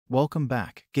Welcome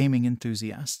back, gaming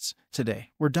enthusiasts.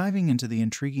 Today, we're diving into the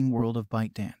intriguing world of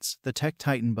ByteDance, the tech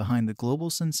titan behind the global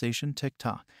sensation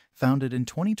TikTok. Founded in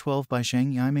 2012 by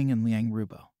Zhang Yiming and Liang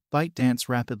Rubo, ByteDance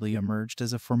rapidly emerged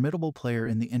as a formidable player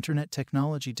in the internet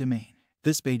technology domain.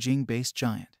 This Beijing-based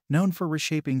giant, known for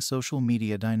reshaping social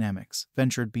media dynamics,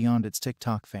 ventured beyond its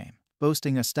TikTok fame,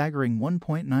 boasting a staggering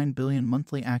 1.9 billion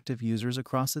monthly active users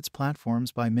across its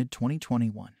platforms by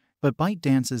mid-2021. But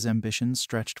ByteDance's ambitions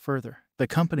stretched further. The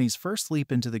company's first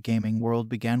leap into the gaming world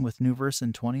began with Nuverse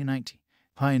in 2019.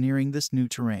 Pioneering this new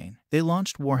terrain, they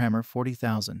launched Warhammer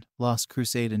 40,000: Lost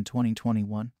Crusade in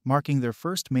 2021, marking their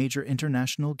first major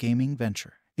international gaming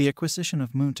venture. The acquisition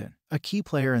of Moonton, a key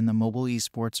player in the mobile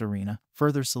esports arena,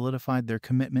 further solidified their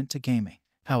commitment to gaming.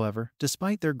 However,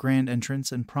 despite their grand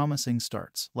entrance and promising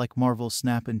starts, like Marvel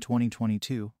Snap in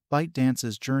 2022,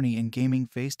 ByteDance's journey in gaming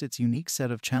faced its unique set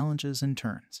of challenges and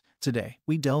turns. Today,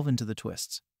 we delve into the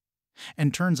twists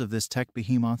and turns of this tech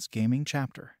behemoth's gaming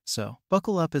chapter. So,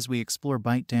 buckle up as we explore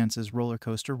ByteDance's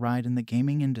rollercoaster ride in the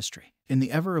gaming industry. In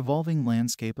the ever-evolving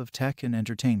landscape of tech and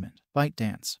entertainment,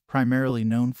 ByteDance, primarily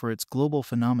known for its global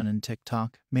phenomenon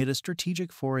TikTok, made a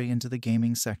strategic foray into the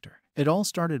gaming sector. It all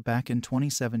started back in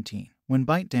 2017, when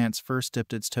ByteDance first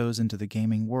dipped its toes into the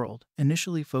gaming world,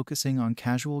 initially focusing on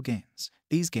casual games.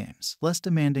 These games, less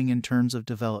demanding in terms of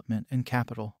development and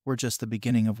capital, were just the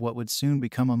beginning of what would soon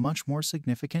become a much more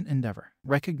significant endeavor.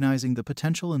 Recognizing the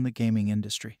potential in the gaming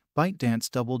industry,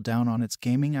 ByteDance doubled down on its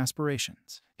gaming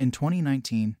aspirations. In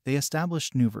 2019, they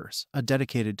established Nuverse, a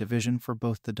dedicated division for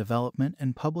both the development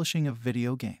and publishing of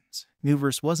video games.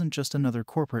 Nuverse wasn't just another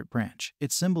corporate branch,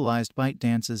 it symbolized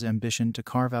ByteDance's ambition to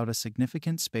carve out a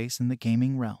significant space in the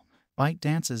gaming realm.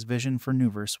 ByteDance's vision for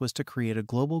Nuverse was to create a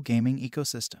global gaming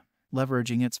ecosystem,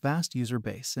 leveraging its vast user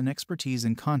base and expertise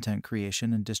in content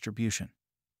creation and distribution.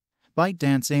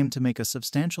 ByteDance aimed to make a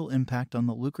substantial impact on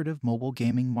the lucrative mobile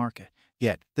gaming market.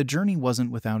 Yet, the journey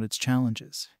wasn't without its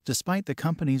challenges. Despite the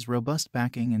company's robust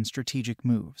backing and strategic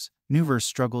moves, Nuverse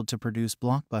struggled to produce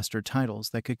blockbuster titles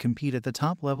that could compete at the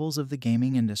top levels of the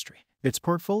gaming industry. Its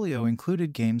portfolio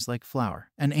included games like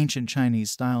Flower, an ancient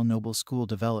Chinese-style noble school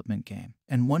development game,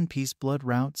 and One Piece Blood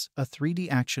Routes, a 3D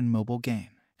action mobile game.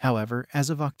 However, as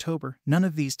of October, none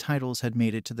of these titles had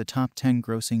made it to the top 10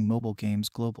 grossing mobile games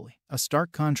globally, a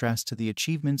stark contrast to the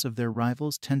achievements of their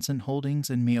rivals Tencent Holdings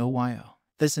and MiHoYo.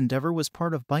 This endeavor was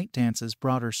part of ByteDance's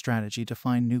broader strategy to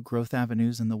find new growth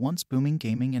avenues in the once booming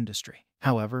gaming industry.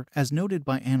 However, as noted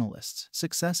by analysts,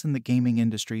 success in the gaming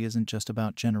industry isn't just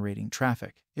about generating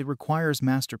traffic. It requires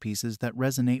masterpieces that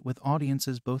resonate with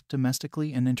audiences both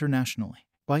domestically and internationally.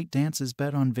 ByteDance's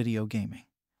bet on video gaming,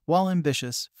 while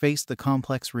ambitious, faced the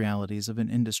complex realities of an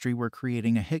industry where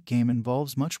creating a hit game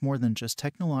involves much more than just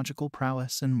technological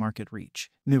prowess and market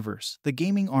reach. Nuverse, the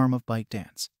gaming arm of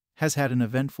ByteDance, has had an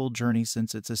eventful journey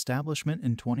since its establishment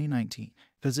in 2019.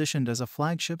 Positioned as a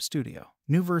flagship studio,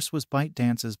 Nuverse was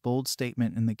ByteDance's bold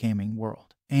statement in the gaming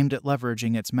world, aimed at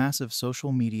leveraging its massive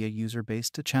social media user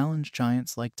base to challenge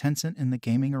giants like Tencent in the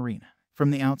gaming arena. From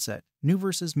the outset,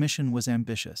 Nuverse's mission was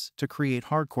ambitious: to create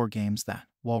hardcore games that,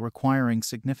 while requiring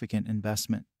significant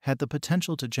investment, had the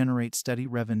potential to generate steady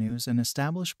revenues and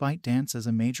establish ByteDance as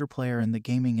a major player in the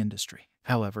gaming industry.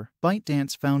 However,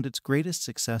 ByteDance found its greatest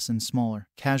success in smaller,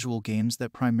 casual games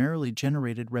that primarily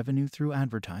generated revenue through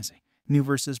advertising.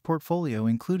 Nuverse's portfolio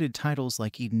included titles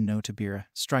like Eden no Tobira,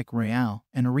 Strike Royale,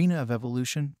 and Arena of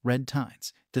Evolution, Red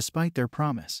Tides. Despite their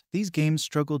promise, these games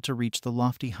struggled to reach the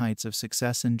lofty heights of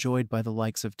success enjoyed by the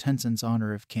likes of Tencent's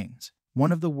Honor of Kings,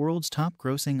 one of the world's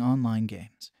top-grossing online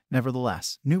games.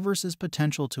 Nevertheless, Nuverse's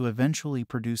potential to eventually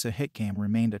produce a hit game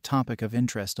remained a topic of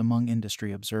interest among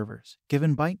industry observers,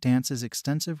 given ByteDance's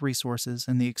extensive resources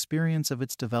and the experience of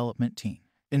its development team.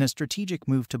 In a strategic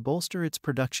move to bolster its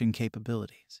production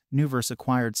capabilities, Nuverse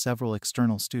acquired several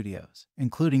external studios,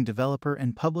 including developer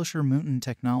and publisher Moonton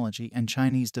Technology and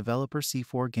Chinese developer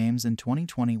C4 Games in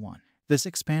 2021. This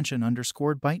expansion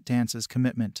underscored ByteDance's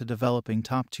commitment to developing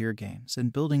top-tier games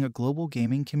and building a global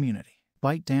gaming community.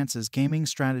 ByteDance's gaming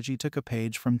strategy took a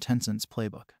page from Tencent's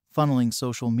playbook, funneling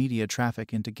social media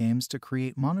traffic into games to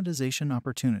create monetization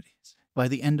opportunities. By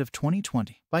the end of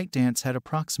 2020, ByteDance had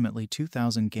approximately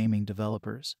 2,000 gaming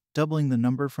developers, doubling the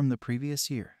number from the previous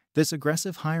year. This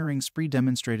aggressive hiring spree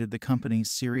demonstrated the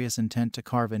company's serious intent to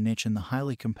carve a niche in the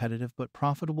highly competitive but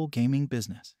profitable gaming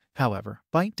business. However,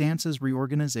 ByteDance's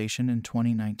reorganization in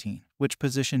 2019, which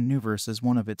positioned Nuverse as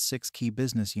one of its 6 key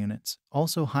business units,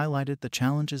 also highlighted the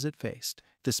challenges it faced.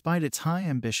 Despite its high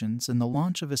ambitions and the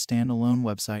launch of a standalone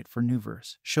website for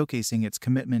Nuverse, showcasing its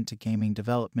commitment to gaming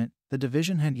development, the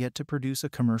division had yet to produce a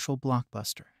commercial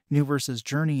blockbuster. Nuverse's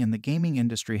journey in the gaming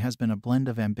industry has been a blend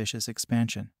of ambitious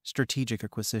expansion, strategic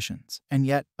acquisitions, and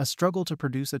yet a struggle to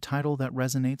produce a title that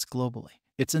resonates globally.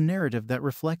 It's a narrative that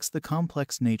reflects the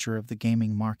complex nature of the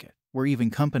gaming market, where even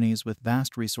companies with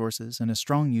vast resources and a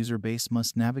strong user base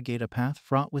must navigate a path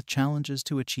fraught with challenges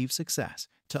to achieve success.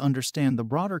 To understand the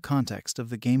broader context of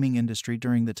the gaming industry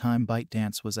during the time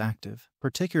ByteDance was active,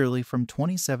 particularly from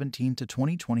 2017 to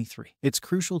 2023, it's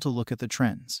crucial to look at the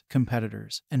trends,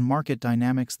 competitors, and market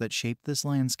dynamics that shaped this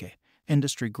landscape.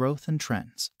 Industry growth and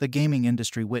trends. The gaming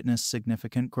industry witnessed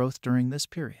significant growth during this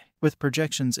period, with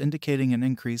projections indicating an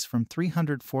increase from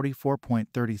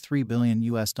 $344.33 billion in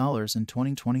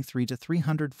 2023 to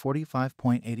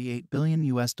 $345.88 billion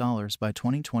by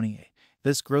 2028.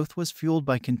 This growth was fueled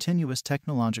by continuous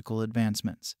technological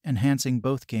advancements, enhancing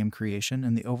both game creation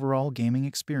and the overall gaming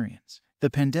experience.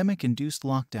 The pandemic-induced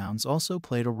lockdowns also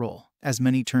played a role, as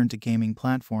many turned to gaming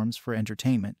platforms for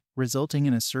entertainment, resulting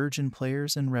in a surge in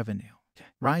players and revenue.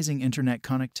 Rising internet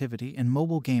connectivity and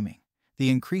mobile gaming. The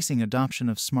increasing adoption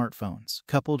of smartphones,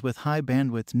 coupled with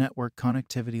high-bandwidth network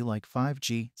connectivity like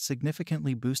 5G,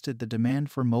 significantly boosted the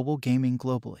demand for mobile gaming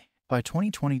globally. By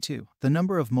 2022, the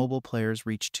number of mobile players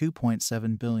reached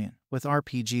 2.7 billion, with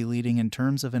RPG leading in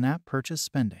terms of in-app purchase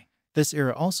spending. This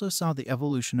era also saw the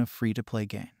evolution of free-to-play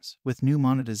games, with new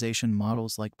monetization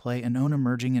models like Play and Own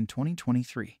emerging in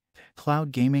 2023.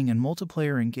 Cloud gaming and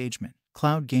multiplayer engagement.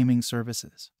 Cloud gaming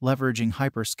services, leveraging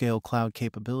hyperscale cloud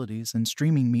capabilities and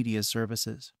streaming media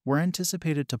services, were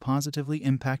anticipated to positively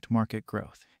impact market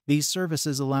growth. These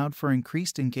services allowed for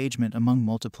increased engagement among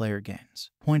multiplayer games,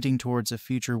 pointing towards a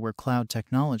future where cloud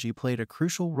technology played a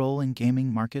crucial role in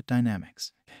gaming market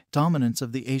dynamics. Dominance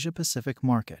of the Asia-Pacific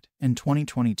market. In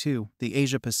 2022, the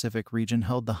Asia-Pacific region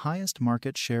held the highest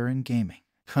market share in gaming.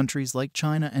 Countries like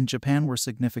China and Japan were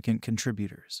significant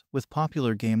contributors, with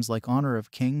popular games like Honor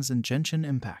of Kings and Genshin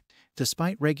Impact.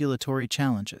 Despite regulatory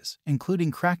challenges,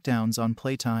 including crackdowns on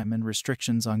playtime and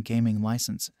restrictions on gaming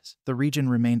licenses, the region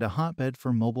remained a hotbed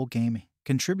for mobile gaming,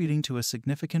 contributing to a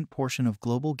significant portion of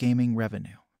global gaming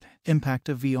revenue. Impact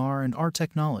of VR and AR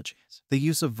technologies. The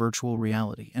use of virtual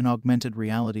reality and augmented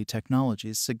reality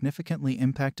technologies significantly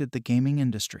impacted the gaming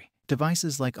industry.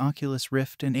 Devices like Oculus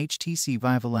Rift and HTC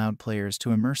Vive allowed players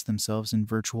to immerse themselves in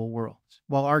virtual worlds,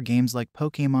 while AR games like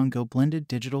Pokémon Go blended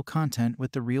digital content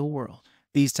with the real world.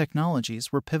 These technologies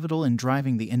were pivotal in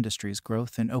driving the industry's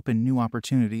growth and opened new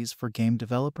opportunities for game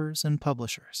developers and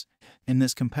publishers. In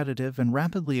this competitive and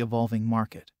rapidly evolving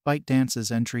market,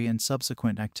 ByteDance's entry and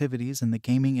subsequent activities in the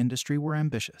gaming industry were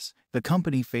ambitious. The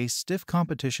company faced stiff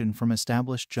competition from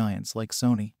established giants like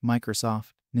Sony,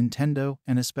 Microsoft, Nintendo,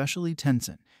 and especially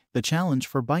Tencent. The challenge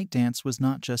for ByteDance was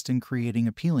not just in creating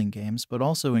appealing games but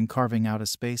also in carving out a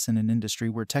space in an industry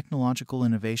where technological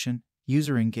innovation,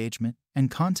 user engagement, and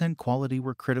content quality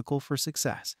were critical for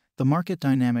success. The market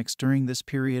dynamics during this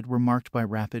period were marked by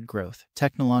rapid growth,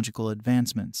 technological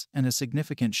advancements, and a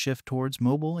significant shift towards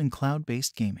mobile and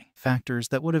cloud-based gaming, factors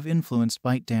that would have influenced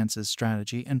ByteDance's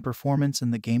strategy and performance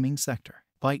in the gaming sector.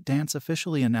 ByteDance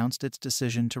officially announced its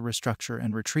decision to restructure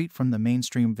and retreat from the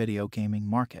mainstream video gaming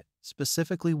market,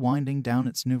 specifically winding down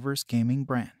its Nuverse gaming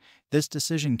brand. This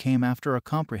decision came after a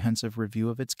comprehensive review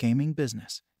of its gaming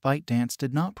business. ByteDance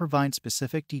did not provide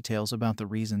specific details about the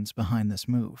reasons behind this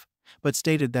move, but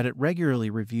stated that it regularly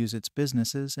reviews its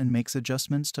businesses and makes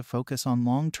adjustments to focus on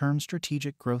long-term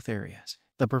strategic growth areas.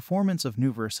 The performance of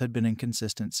Nuverse had been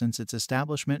inconsistent since its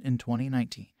establishment in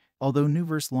 2019. Although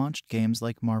Nuverse launched games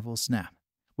like Marvel Snap,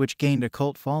 which gained a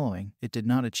cult following, it did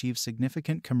not achieve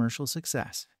significant commercial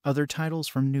success. Other titles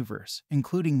from Nuverse,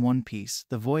 including One Piece,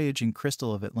 The Voyage and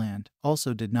Crystal of Atland,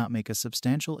 also did not make a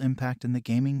substantial impact in the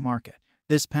gaming market.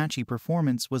 This patchy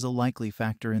performance was a likely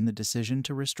factor in the decision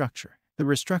to restructure. The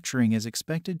restructuring is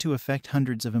expected to affect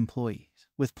hundreds of employees,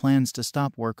 with plans to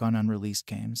stop work on unreleased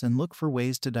games and look for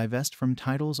ways to divest from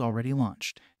titles already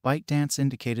launched. ByteDance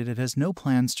indicated it has no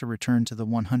plans to return to the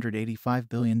 $185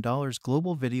 billion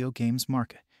global video games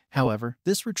market. However,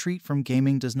 this retreat from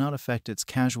gaming does not affect its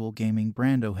casual gaming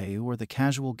brand Oheu or the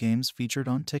casual games featured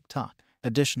on TikTok.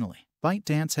 Additionally,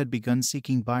 ByteDance had begun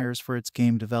seeking buyers for its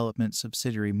game development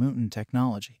subsidiary Mutant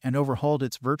Technology and overhauled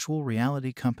its virtual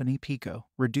reality company Pico,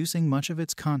 reducing much of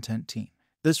its content team.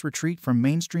 This retreat from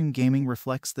mainstream gaming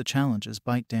reflects the challenges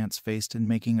ByteDance faced in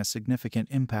making a significant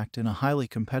impact in a highly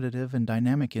competitive and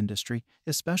dynamic industry,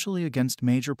 especially against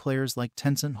major players like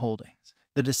Tencent Holdings.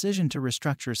 The decision to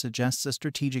restructure suggests a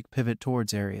strategic pivot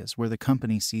towards areas where the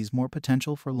company sees more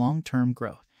potential for long-term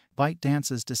growth.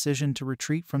 ByteDance's decision to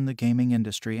retreat from the gaming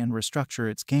industry and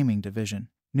restructure its gaming division,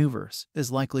 Nuverse,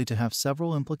 is likely to have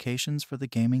several implications for the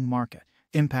gaming market.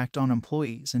 Impact on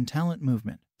employees and talent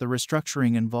movement. The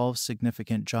restructuring involves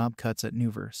significant job cuts at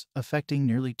Nuverse, affecting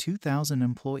nearly 2,000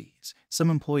 employees. Some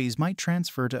employees might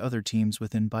transfer to other teams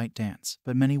within ByteDance,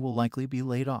 but many will likely be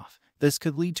laid off. This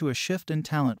could lead to a shift in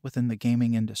talent within the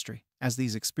gaming industry, as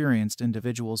these experienced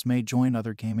individuals may join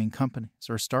other gaming companies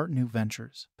or start new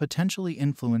ventures, potentially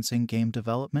influencing game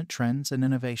development trends and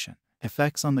innovation.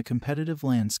 Effects on the competitive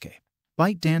landscape.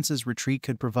 ByteDance's retreat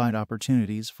could provide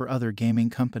opportunities for other gaming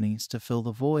companies to fill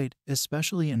the void,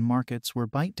 especially in markets where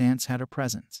ByteDance had a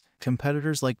presence.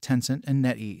 Competitors like Tencent and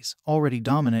NetEase, already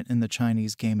dominant in the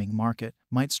Chinese gaming market,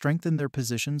 might strengthen their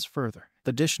positions further.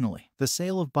 Additionally, the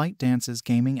sale of ByteDance's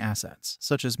gaming assets,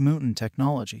 such as Mutant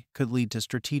Technology, could lead to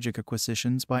strategic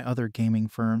acquisitions by other gaming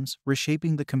firms,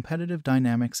 reshaping the competitive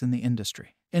dynamics in the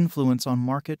industry. Influence on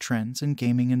market trends and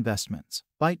gaming investments.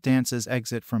 ByteDance's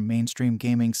exit from mainstream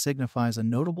gaming signifies a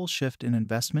notable shift in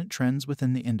investment trends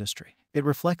within the industry. It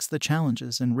reflects the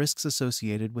challenges and risks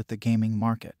associated with the gaming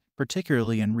market,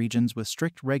 particularly in regions with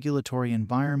strict regulatory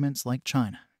environments like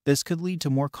China. This could lead to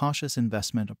more cautious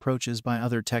investment approaches by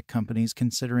other tech companies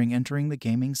considering entering the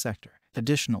gaming sector.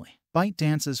 Additionally,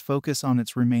 ByteDance's focus on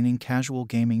its remaining casual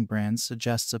gaming brands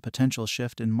suggests a potential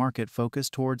shift in market focus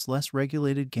towards less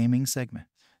regulated gaming segment.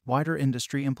 Wider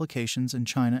industry implications in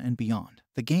China and beyond.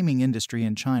 The gaming industry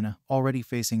in China, already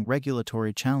facing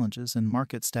regulatory challenges and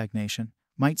market stagnation,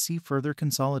 might see further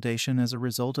consolidation as a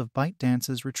result of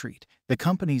ByteDance's retreat. The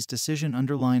company's decision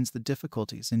underlines the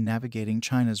difficulties in navigating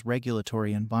China's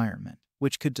regulatory environment,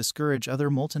 which could discourage other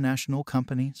multinational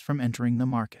companies from entering the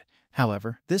market.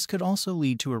 However, this could also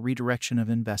lead to a redirection of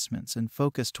investments and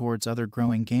focus towards other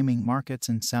growing gaming markets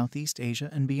in Southeast Asia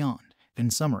and beyond. In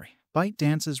summary,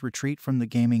 ByteDance's retreat from the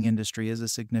gaming industry is a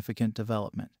significant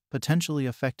development, potentially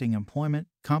affecting employment,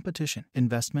 competition,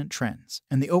 investment trends,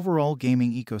 and the overall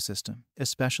gaming ecosystem,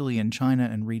 especially in China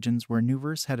and regions where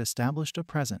Nuverse had established a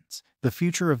presence. The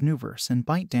future of Nuverse and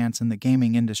ByteDance in the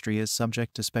gaming industry is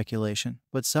subject to speculation,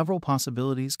 but several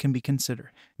possibilities can be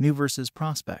considered. Nuverse's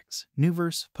prospects.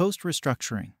 Nuverse,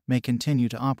 post-restructuring, may continue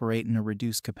to operate in a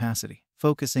reduced capacity,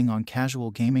 focusing on casual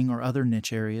gaming or other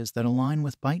niche areas that align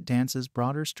with ByteDance's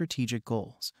broader strategic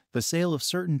goals. The sale of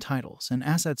certain titles and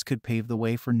assets could pave the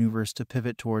way for Nuverse to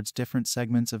pivot towards different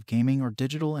segments of gaming or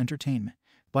digital entertainment.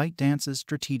 ByteDance's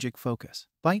strategic focus.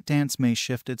 ByteDance may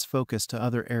shift its focus to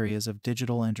other areas of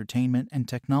digital entertainment and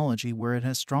technology where it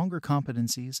has stronger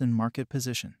competencies and market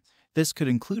position. This could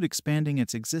include expanding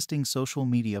its existing social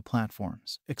media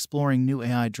platforms, exploring new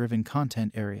AI-driven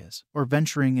content areas, or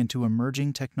venturing into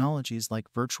emerging technologies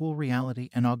like virtual reality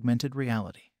and augmented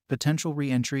reality. Potential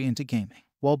re-entry into gaming.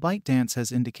 While ByteDance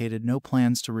has indicated no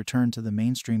plans to return to the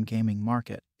mainstream gaming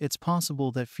market, it's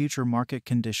possible that future market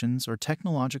conditions or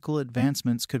technological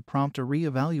advancements could prompt a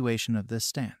re-evaluation of this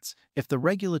stance. If the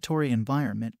regulatory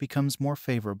environment becomes more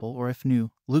favorable or if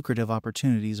new, lucrative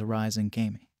opportunities arise in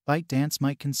gaming, ByteDance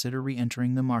might consider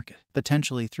re-entering the market,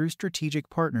 potentially through strategic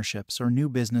partnerships or new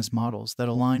business models that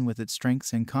align with its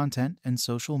strengths in content and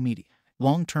social media.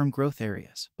 Long-term growth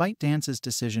areas. ByteDance's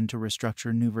decision to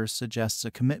restructure Nuverse suggests a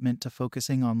commitment to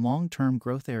focusing on long-term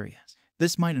growth areas.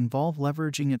 This might involve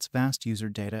leveraging its vast user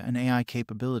data and AI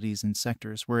capabilities in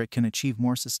sectors where it can achieve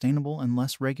more sustainable and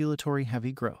less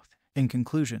regulatory-heavy growth. In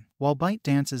conclusion, while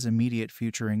ByteDance's immediate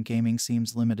future in gaming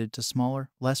seems limited to smaller,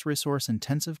 less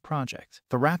resource-intensive projects,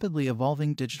 the rapidly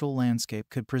evolving digital landscape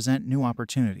could present new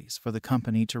opportunities for the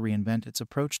company to reinvent its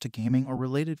approach to gaming or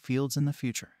related fields in the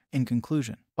future. In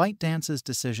conclusion, ByteDance's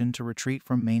decision to retreat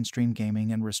from mainstream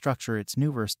gaming and restructure its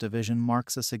Nuverse division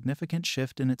marks a significant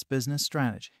shift in its business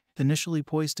strategy. Initially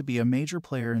poised to be a major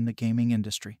player in the gaming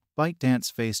industry,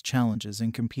 ByteDance faced challenges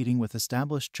in competing with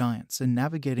established giants and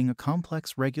navigating a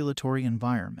complex regulatory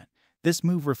environment. This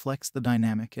move reflects the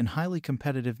dynamic and highly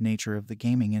competitive nature of the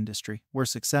gaming industry, where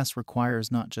success requires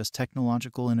not just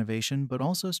technological innovation but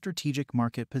also strategic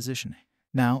market positioning.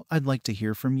 Now, I'd like to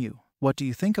hear from you. What do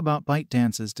you think about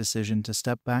ByteDance's decision to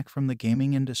step back from the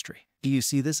gaming industry? Do you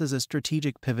see this as a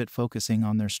strategic pivot focusing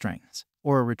on their strengths,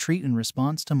 or a retreat in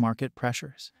response to market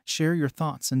pressures? Share your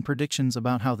thoughts and predictions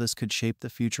about how this could shape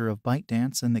the future of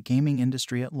ByteDance and the gaming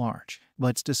industry at large.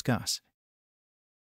 Let's discuss.